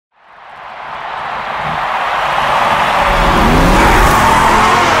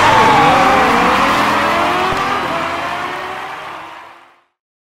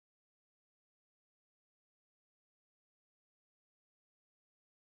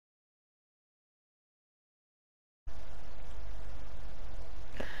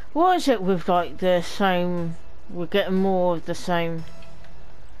What is it with like the same? We're getting more of the same.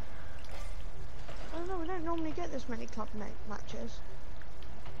 I don't know, we don't normally get this many club matches.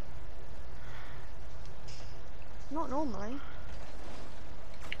 Not normally.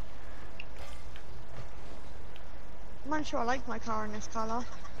 I'm sure I like my car in this colour.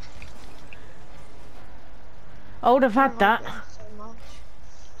 I would have I had don't that. like it so much.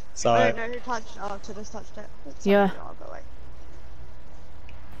 So I don't know who touched it. Oh, Tidist touched it. Oops, Yeah. I'll go away.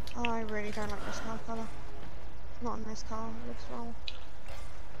 Oh, I really don't like this car colour. Not in this car, it looks wrong.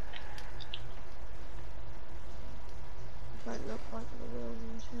 Don't look like the wheels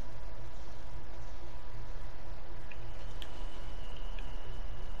and shit.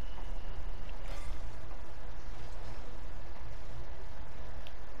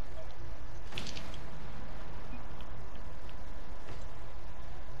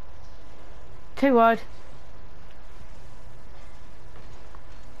 Too wide.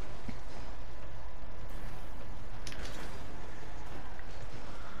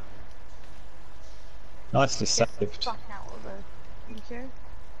 nicely Get the saved. fuck out of there. Thank you.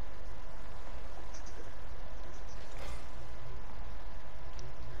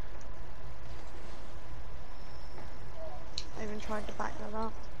 I even tried to back that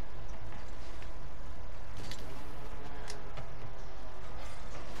up.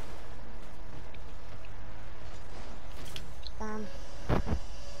 Damn.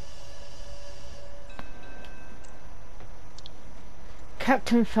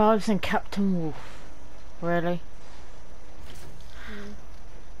 Captain Fives and Captain Wolf. Really?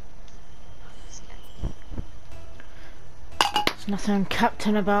 There's nothing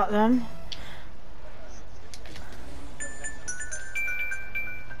captain about them.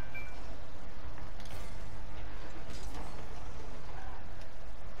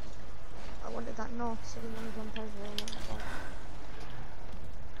 I wanted that north, so I didn't want to jump over on it. But...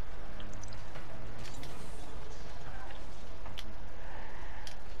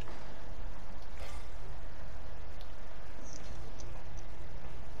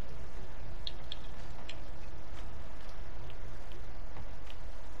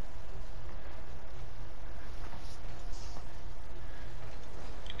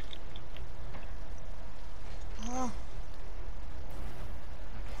 Oh,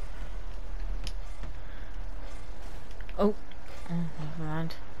 Oh, never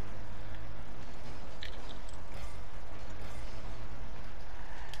mind.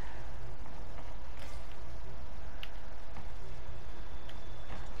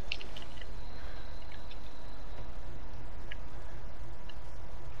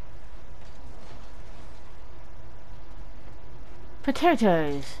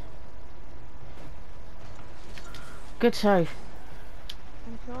 Potatoes. Good save.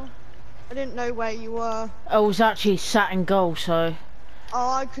 thank you. I didn't know where you were. I was actually sat in goal, so Oh,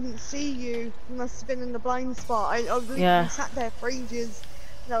 I couldn't see you. You must have been in the blind spot. I literally Yeah. sat there for ages.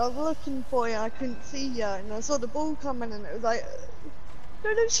 And I was looking for you. I couldn't see you. And I saw the ball coming and it was like,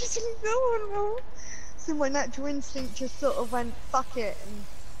 no, no, she's in goal. So my natural instinct just sort of went, fuck it. And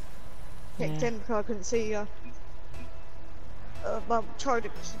kicked Yeah. in because I couldn't see you. I'll try to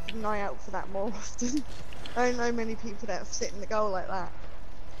keep an eye out for that more often. I don't know many people that sit in the goal like that.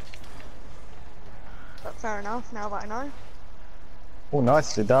 But fair enough, now that I know. Oh,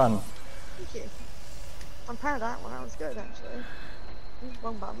 nicely done. Thank you. I'm proud of that one, that was good actually. Ooh,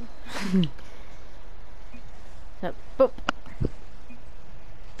 wrong button. so, boop.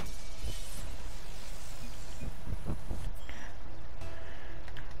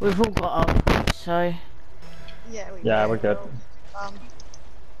 We've all got up, so Yeah, we're good.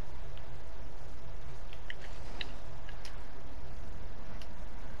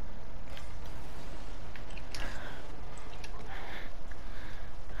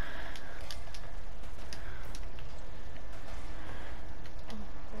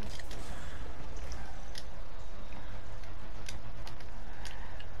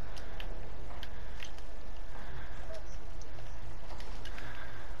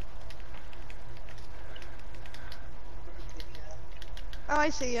 Oh, I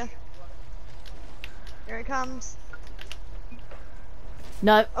see ya. Here it comes.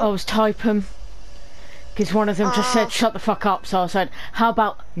 no, I was typing because one of them just said shut the fuck up, so I said, how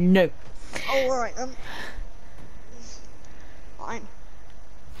about no? Oh, alright, fine.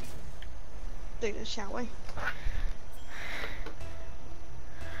 Do this, shall we?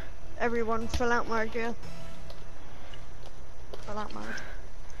 Everyone fill out mode, yeah. Fill out mode.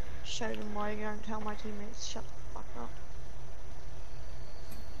 Show them why you don't tell my teammates shut the fuck up.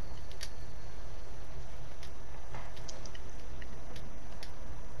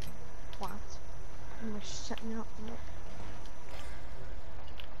 What? I'm gonna set me up.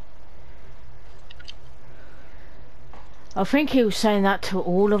 I think he was saying that to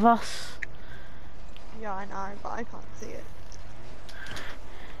all of us. Yeah, I know, but I can't see it.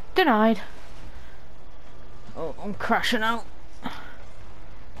 Denied. Oh, I'm crashing out.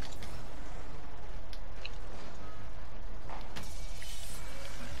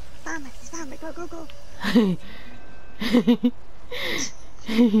 Spam it, go, go, go.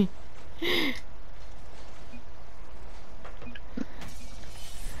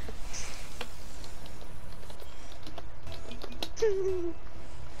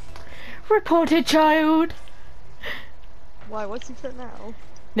 Reported child. Why, what's he put now?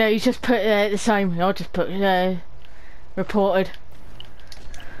 No, he's just put the same. I'll just put reported.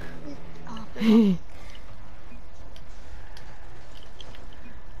 Oh, good.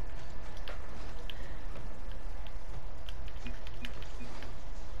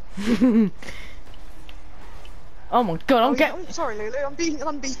 Oh my god, I'm Oh, getting. yeah, sorry, Lulu, I'm beating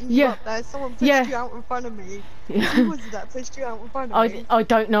you up there. Someone pushed you out in front of me. Who was that pushed you out in front of me? I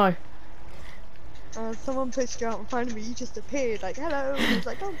don't know. Someone pushed you out in front of me. You just appeared like, hello. And I was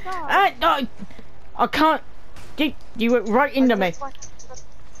like, oh god. No, I can't. You went right into me. It's fine.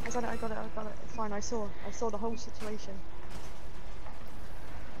 I got it. It's fine. I saw the whole situation.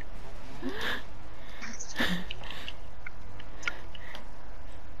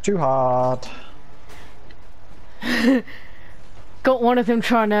 Too hard. Got one of them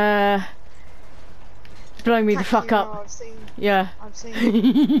trying to blow me the fuck up. Yeah. I've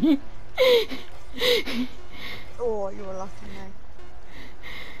seen. Oh, you were lucky, mate.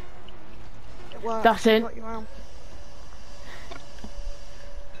 It worked. That's it. Got you out.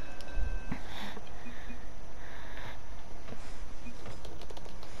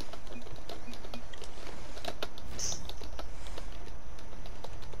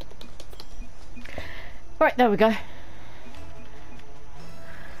 Right, there we go.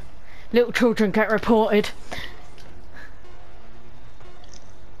 Little children get reported.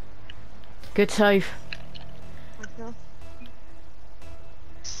 Good save. Okay.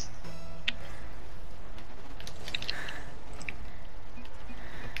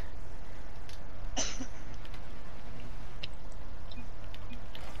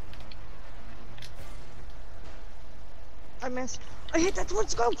 I missed. I hit that one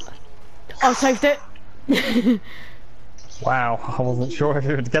scope. I saved it. Wow, I wasn't sure if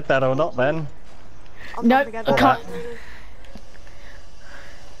you would get that or not then. Nope, I can't.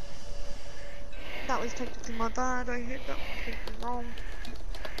 That was technically my bad. I hit that completely wrong.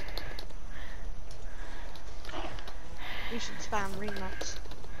 We should spam rematch.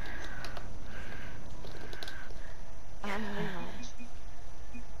 Rematch.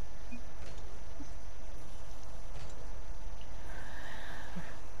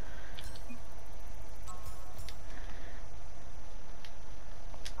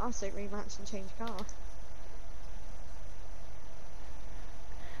 I'll say rematch and change car.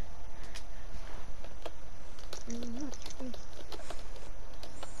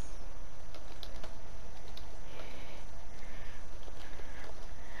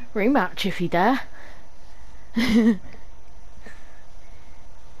 Rematch if you dare.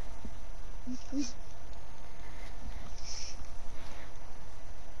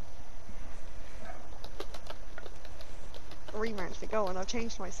 Rematch to go on. I've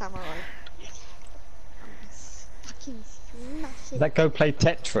changed my samurai. I'm fucking smash it. Let go play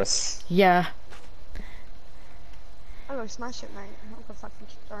Tetris. Yeah. I'll go smash it, mate. I'll go fucking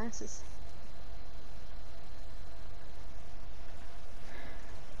kick their asses.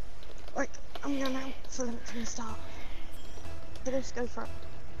 Right, I'm going out so that it's gonna start. But let's go for it.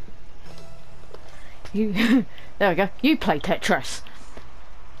 You. There we go. You play Tetris.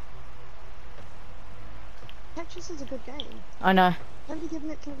 Tetris is a good game. I know. Don't be giving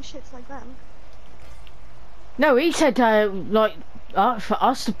it to little shits like them. No, he said like for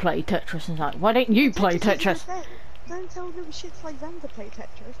us to play Tetris, and like, why don't you play Tetris? Don't tell little shits like them to play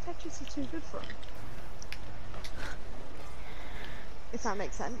Tetris. Tetris is too good for them. If that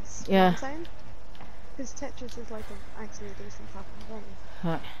makes sense. Yeah. You know what I'm saying? Because Tetris is like actually a decent fucking game.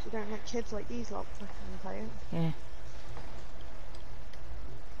 Right. So you don't let kids like these lot fucking play it. Yeah.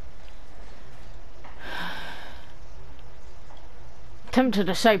 Tempted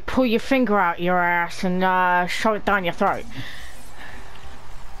to say, pull your finger out your ass and shove it down your throat.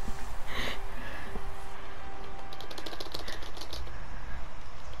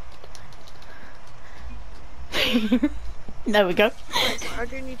 There we go. Right, so I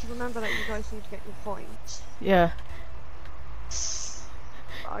do need to remember that you guys need to get your points. Yeah.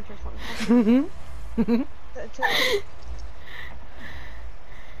 But I just want to...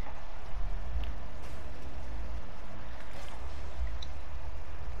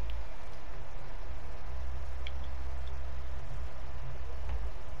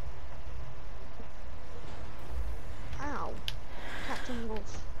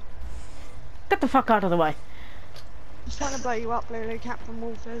 Wolf. Get the fuck out of the way. He's trying to blow you up, Lulu. Captain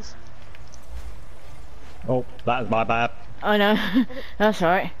Wolf is. Oh, that is my bad. I know. That's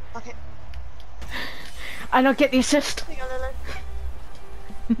alright. Okay. And I'll get the assist. Here you go,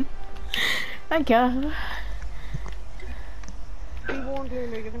 Lulu. Thank you. Be warned,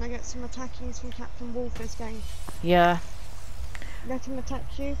 Lulu. You're gonna get some attackings from Captain Wolf this game. Yeah. Let him attack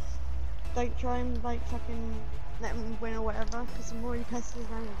you. Don't try and like fucking let him win or whatever, because the more he pesters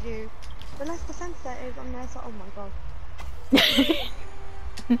around with you, the less defense there is on their side. Oh my god.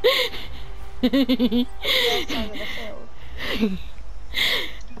 Their side of the field.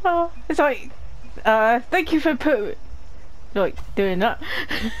 Oh, it's like, thank you for doing that.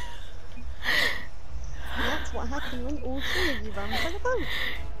 And that's what happened when all three of you ran for the boat.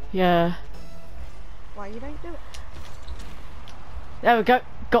 Yeah. Why you don't do it? There we go.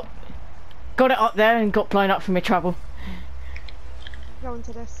 Got it up there and got blown up from my travel. Go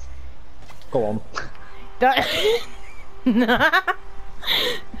into this. Go on. That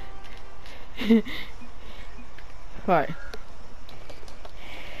right.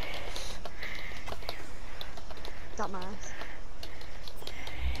 Dumbass.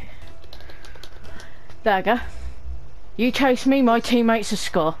 There we go. You chase me, my teammates will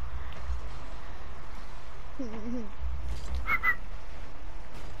score.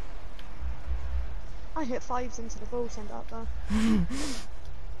 I hit 5s into the ball sent up there.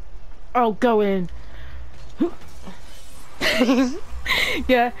 Oh, go in.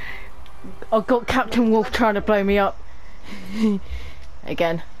 Yeah. I've got Captain Wolf trying to blow me up.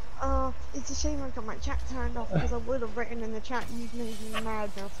 Again. It's a shame I got my chat turned off because I would have written in the chat, you've made me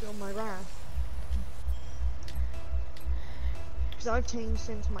mad, now feel my wrath. Because I've changed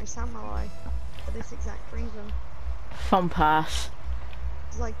into my samurai for this exact reason. Fun pass.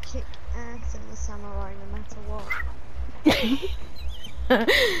 Because I kick ass in the samurai no matter what.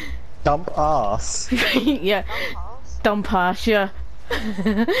 Dump ass. Yeah. Dumbass. Dumb pass, yeah.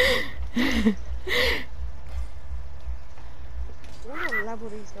 I wonder what level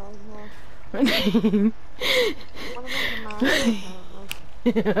these guys are. One of them's a man,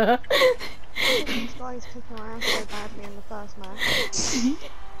 apparently. These guys took our ass so badly in the first match.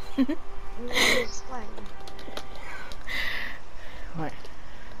 You want to explain? Right.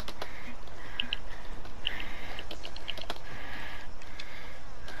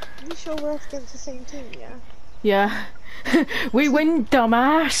 You sure we're up against the same team, yeah? Yeah. We win,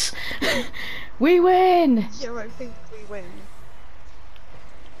 dumbass. We win. Yeah, I think we win.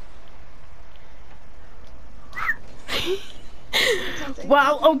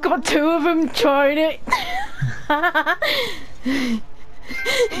 Wow, I've got two of them trying it. Go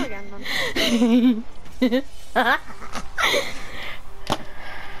again, then.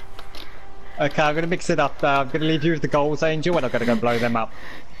 Okay, I'm gonna mix it up. I'm gonna leave you with the goals, Angel, and I'm gonna go blow them up.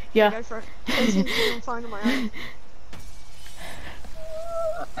 Yeah. Go for it. I seem to be fine on my own.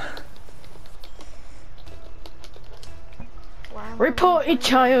 Wow. Reported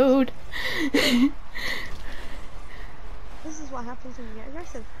child. This is what happens when you get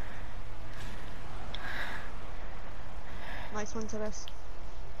aggressive. Nice one to this.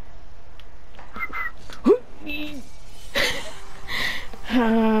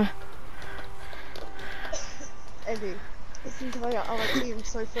 Eddie, this entire other team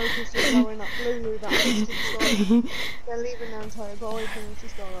so focused on blowing up Lulu that they keep scoring. They're leaving their entire goal open,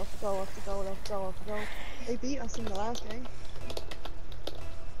 just goal after goal after goal after goal after goal. They beat us in the last game.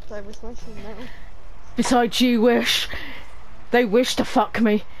 So we're smashing now. Besides, you wish. They wish to fuck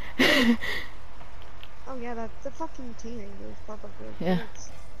me. Oh yeah, the fucking teenagers, probably. Yeah.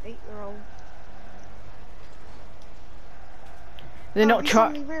 Kids, 8-year-old. They're not You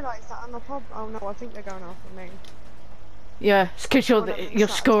trying. suddenly realise that I'm a pub. Oh no, I think they're going after me. Yeah, it's because One of them you're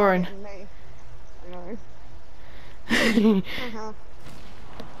started scoring. targeting me. Uh-huh.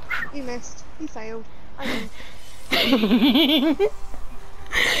 You missed. You failed. I win.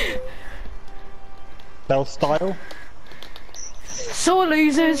 Bell style. Sore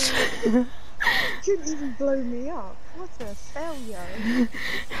losers. Couldn't even blow me up. What a failure.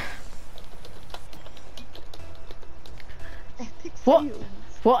 Epic What? fails.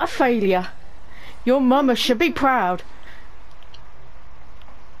 What a failure. Your mama should be proud.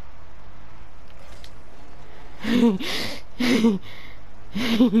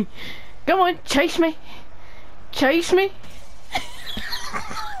 Come on, chase me. Chase me.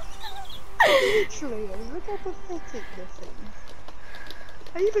 Literally, look how pathetic this is.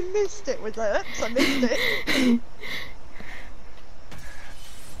 I even missed it with that. Oops, I missed it.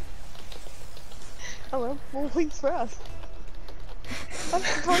 Oh well, more points for us. I'm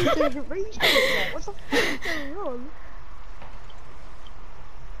surprised they haven't reached it yet. What the fuck is going on?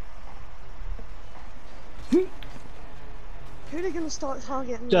 really gonna start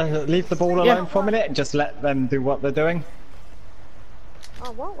targeting me? Just leave the ball alone for a minute and just let them do what they're doing.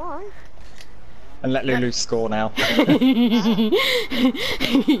 Oh, what? Why? And let Lulu score now.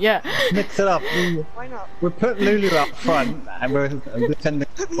 Yeah. Mix it up. Why not? We'll put Lulu up front and we're defending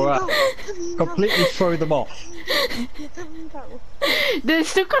for us. Completely throw them off. They're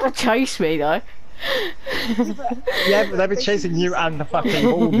still gonna chase me though. Yeah, but they'll be chasing you and the fucking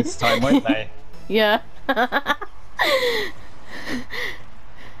ball this time, won't they? Yeah.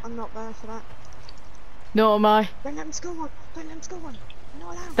 I'm not there for that. Nor am I. Don't let him score one. Don't let him score one. You're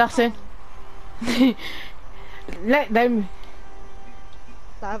not allowed. That's it. Let them.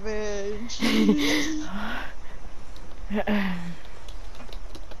 Savage.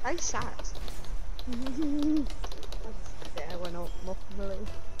 I sat. Yeah, we're not mockingly.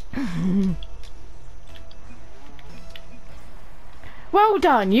 Well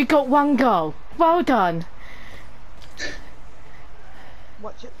done. You got 1 goal. Well done.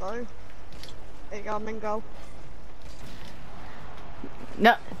 Watch it though. There you go, I'm in goal.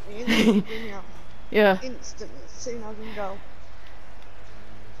 No. Yeah. Instantly, as soon as I'm in goal.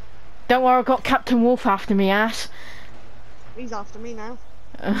 Don't worry, I've got Captain Wolf after me, ass. He's after me now.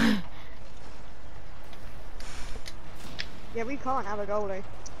 Yeah, we can't have a goalie.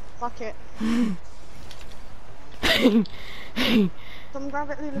 Fuck it. Come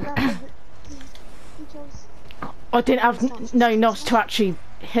grab it, Lulu, grab it. I didn't have no knots to actually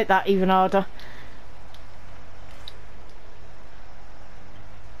hit that even harder.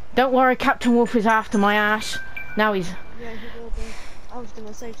 Don't worry, Captain Wolf is after my ass. Now he's... Yeah, he will be. I was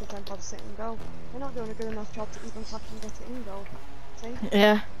gonna say to them, I'd sit in goal. They're not doing a good enough job to even fucking get it in goal. See?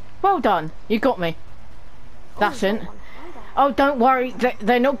 Yeah. Well done. You got me. That's it. Well Oh, don't worry.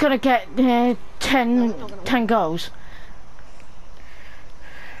 They're not going to get 10 goals.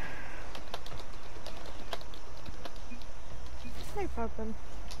 no problem.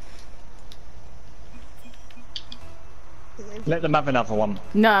 Let them have another one.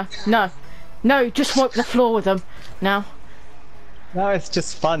 No, no. No, just wipe the floor with them. Now. No, it's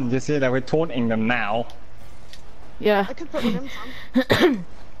just fun. Just, you know, we're taunting them now. Yeah. I could put one in from.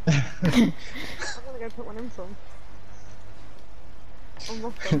 I'm gonna go put one in from.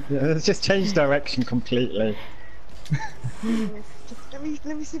 Yeah, let's just change direction completely. Let me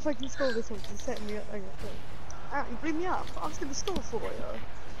see if I can score this one. It's setting me up. Ah, you blew me up. I was gonna score for you.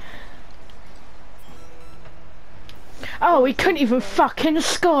 Oh, he couldn't even fucking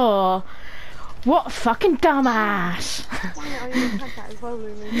score. What a fucking dumbass. Damn it, I even had that as well,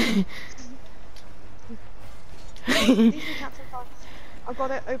 Lulu. I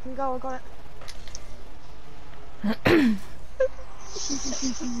got it, open goal, I got it.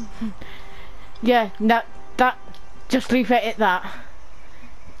 Yeah, no, that, just leave it at that.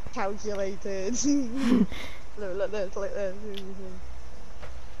 Calculated. Look, like this, like this.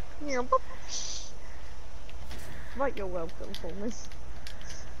 Yeah, boop. Right, you're welcome for this.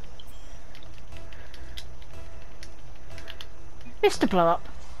 Mr. Blow Up.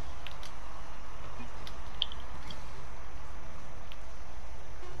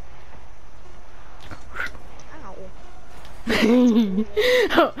 Ow.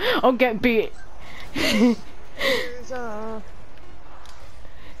 I'll get beat. Loser.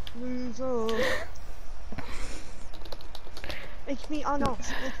 Loser. Make me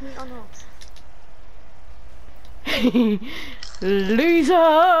honest. Make me honest.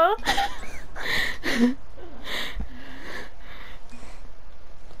 Loser.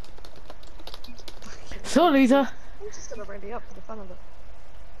 So loser. I'm just gonna ready up for the fun of it.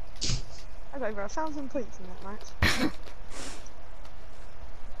 I got over 1,000 points in that match.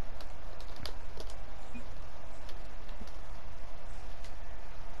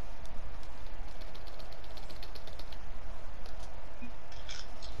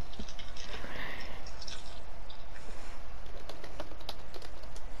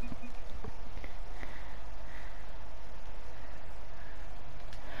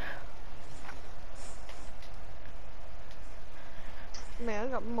 Man, I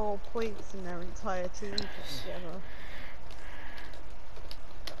got more points than their entire team put together.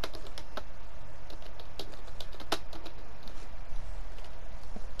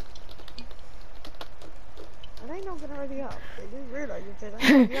 Are they not gonna ready up? They do realise if they don't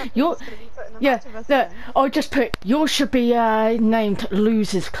ready up, You're, it's gonna be putting them yeah, out of us look, again. I'll just put, yours should be named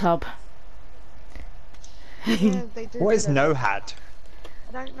Losers Club. Yeah, they do. What is realise no it. had?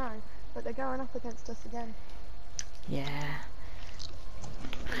 I don't know, but they're going up against us again. Yeah.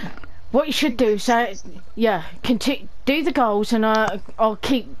 What you should do, so yeah, do the goals, and I'll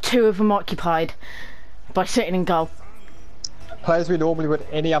keep 2 of them occupied by sitting in goal. Play as we normally would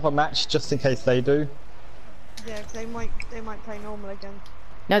any other match, just in case they do. Yeah, 'cause they might play normal again.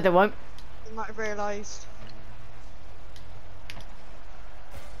 No, they won't. They might have realised.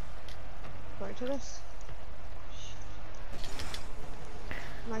 Go to this.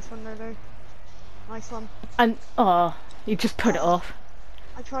 Nice one, Lulu. Nice one. And oh, you just put it off.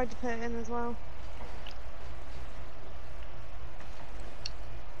 I tried to put it in as well.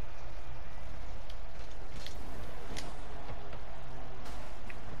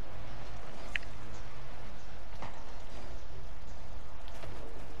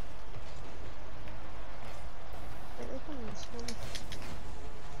 Wait, they're coming this way.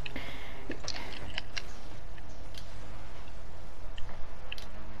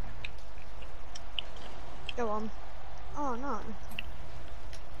 Go on. Oh no.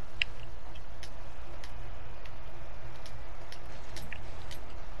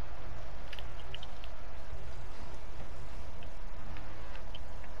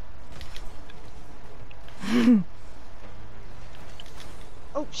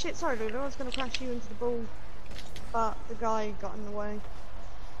 Oh shit, sorry Lulu, I was gonna crash you into the ball. But the guy got in the way.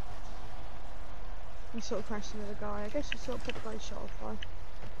 You sort of crashed into the guy. I guess you sort of put the guy's shot off by.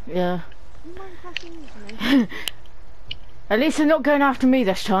 Yeah. You mind crashing into me? At least they're not going after me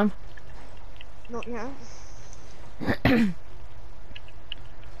this time. Not yet.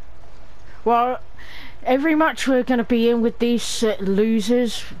 Well, every match we're going to be in with these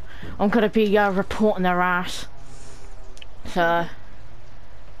losers, I'm going to be reporting their ass. So.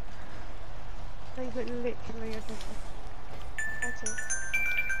 They look literally that's it.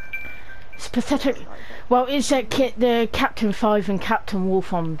 It's pathetic. Well, it's the Captain 5 and Captain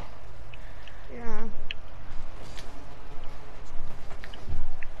Wolf on. Yeah.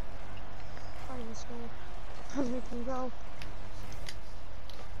 Fine, as well. As we can go.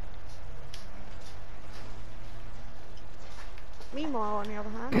 Meanwhile, on the other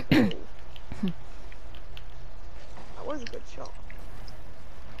hand, that was a good shot.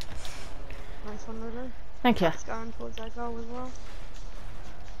 Nice one, Lulu. Thank you. That's going towards our goal as well.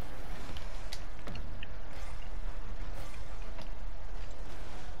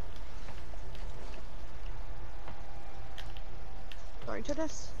 Going to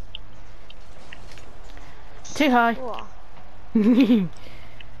this. Too high. Whoa.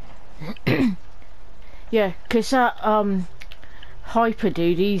 Yeah, cause that hyper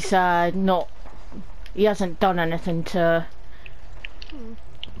dude, he's not. He hasn't done anything to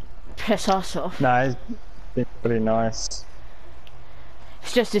piss us off. No, he's been pretty nice.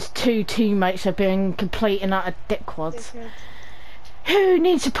 It's just his two teammates are being complete and utter dickwads. Dickhead. Who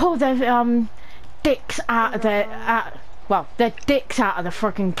needs to pull their dicks out of their their dicks out of the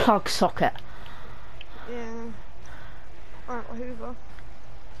freaking plug socket? Yeah. Alright, well, Hoover.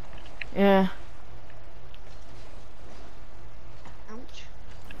 Yeah. Ouch.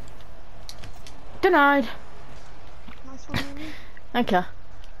 Denied. Nice one, Lulu. Thank you.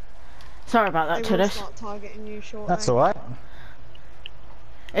 Sorry about that, They will Tidist. start targeting you shortly. That's alright.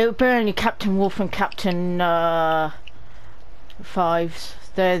 It would be only Captain Wolf and Captain 5s.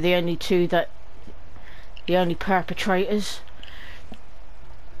 They're the only two that... the only perpetrators.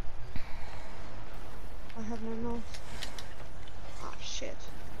 I have no nose. Ah, shit.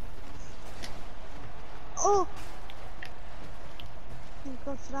 Oh! Thank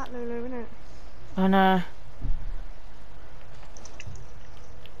God for that, Lulu, innit? I know.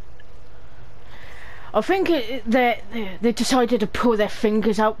 I think they decided to pull their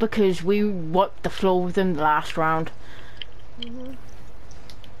fingers out because we wiped the floor with them the last round.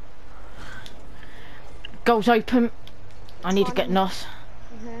 Goals open. I need to get Nos.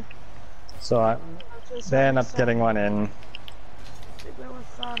 Okay. It's alright. They end up getting one in.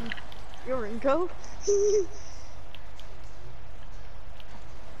 You're in goal.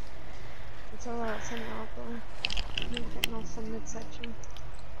 It's alright, I'll send it out, boy. You get Nos on midsection.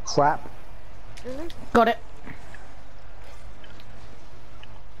 Crap. Really? Got it.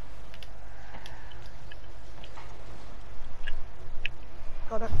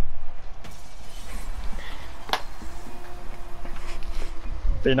 Got it.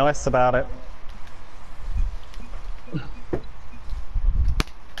 Be nice about it. That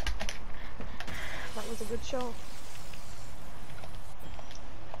was a good shot.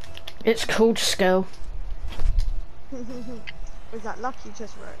 It's called skill. Was that luck you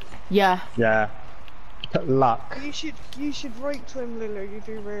just wrote? Yeah. Yeah. Luck. You should write to him, Lulu. You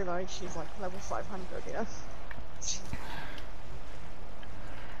do realise she's like level 500, yeah?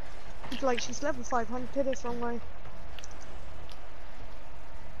 Like she's level 500. Did this wrong way.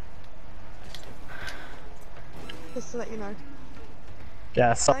 Just to let you know.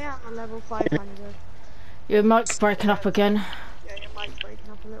 Yeah, so I am a level 500. Your mic's breaking up again. Yeah, your mic's breaking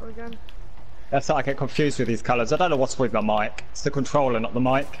up a little again. That's how I get confused with these colours. I don't know what's with my mic. It's the controller, not the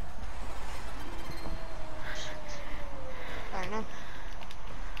mic. Fair enough.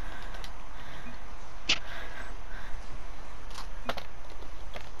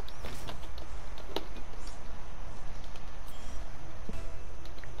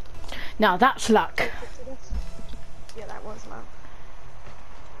 Now that's luck. Yeah, that was luck.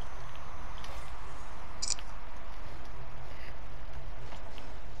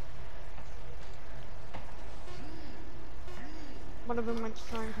 One of them went to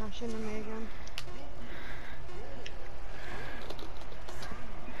try and crash into me again.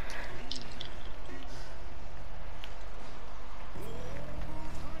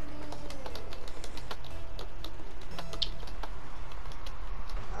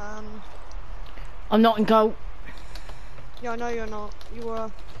 I'm not in goal. Yeah, I know you're not. You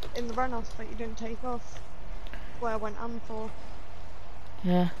were in the runoff, but you didn't take off. Where I went for.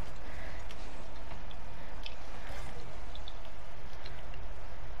 Yeah.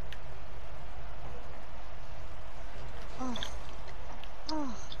 Oh.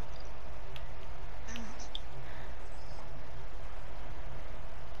 Oh. Damn it.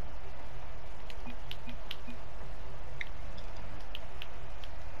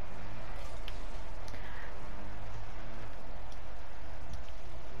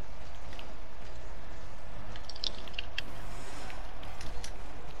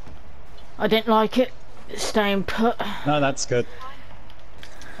 I didn't like it. Staying put. No, that's good.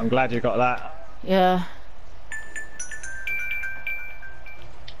 I'm glad you got that. Yeah.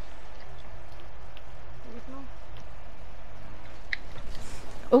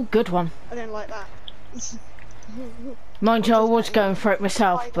 Oh, good one. I didn't like that. Mind you, I was going for it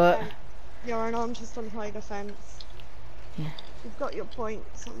myself, but... Yeah, and I'm just on high defense. Yeah. You've got your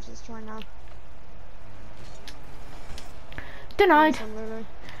points, I'm just trying to... Denied.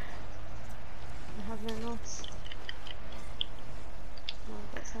 I have no loss. No,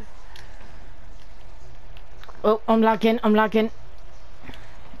 that's it. Oh, I'm lagging, I'm lagging.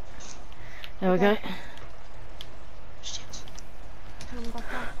 There we go. Shit. Come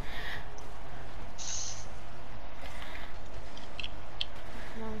back up.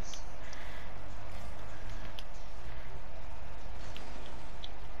 Nice.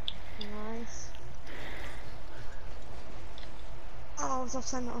 Nice. Oh, I was off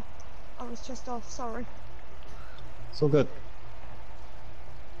centre. I was just off, sorry. It's all good.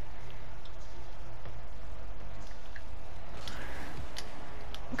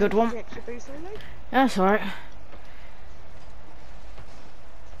 Good one. The extra boost, really? That's alright.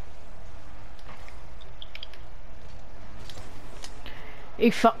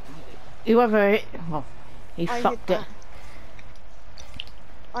 He fucked... Whoever it... Well, he I fucked hit it. that.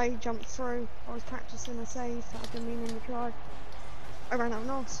 I jumped through. I was practicing a save that I've been meaning to try. I ran out of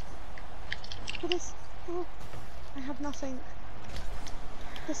NOS. Look at this. Oh, I have nothing.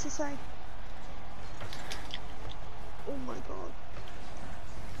 What's to say? Oh my god.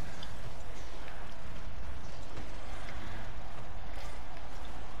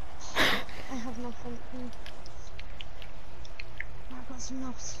 I have nothing. I've got some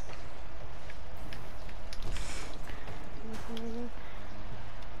NOS. Nothing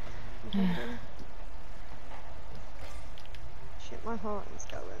really. Shit, my heart is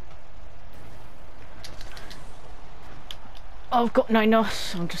going. I've got no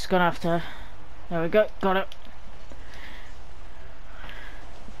NOS. I'm just gonna have to... There we go. Got it.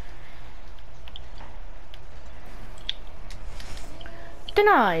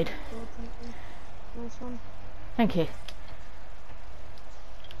 Denied. Nice one. Thank you.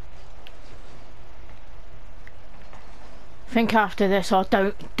 I think after this I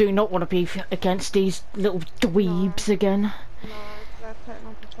do not want to be against these little dweebs again. No, they're putting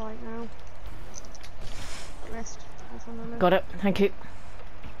up a fight now. Rest. Got it, thank you.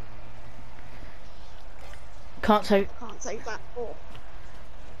 Can't save that. Oh.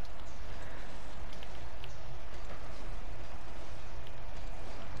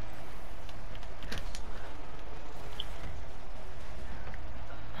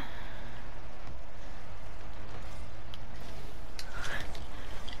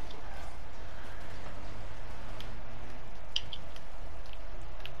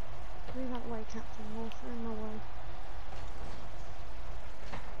 Move out the way, Captain Wolf. You're in my way.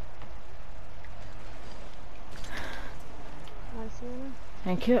 Nice, Ian.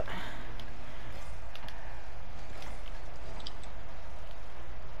 Thank you.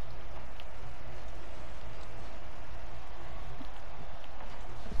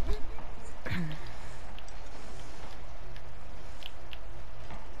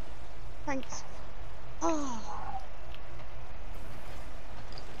 Thanks. Oh.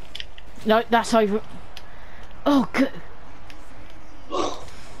 No, that's over. Oh, good.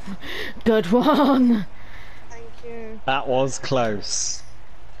 Good one. Thank you. That was close.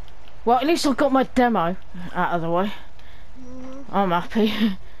 Well, at least I got my demo out of the way. Mm-hmm. I'm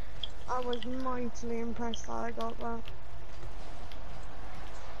happy. I was mightily impressed that I got that.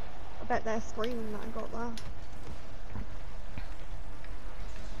 I bet they're screaming that I got that.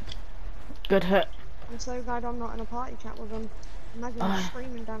 Good hit. I'm so glad I'm not in a party chat with them. Imagine them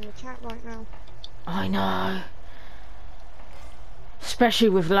screaming down the chat right now. I know. Especially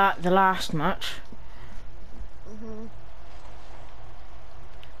with the last match. Mm-hmm.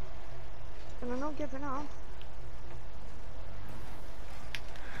 And I'm not giving up.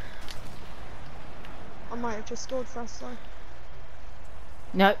 I might have just scored first though.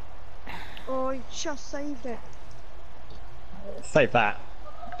 No. Oh, I just saved it. Save that.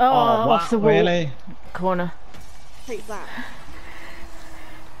 Oh, Wow, off the wall. really? Corner. Take that.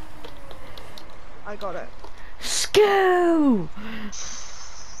 I got it. Skoo!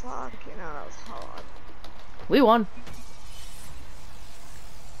 Fucking hell, that was hard. We won.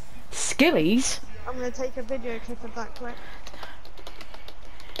 Skillies? I'm gonna take a video clip of that clip.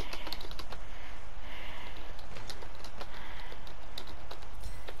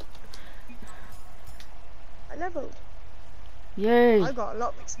 I leveled. Yay. I got a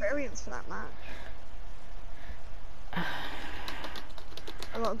lot of experience for that match.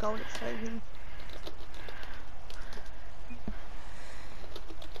 I got a gold explosion.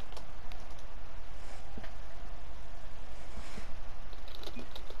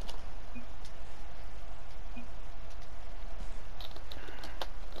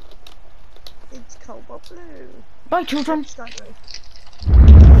 It's cobalt blue. Bye, children. Let's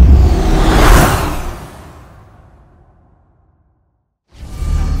go.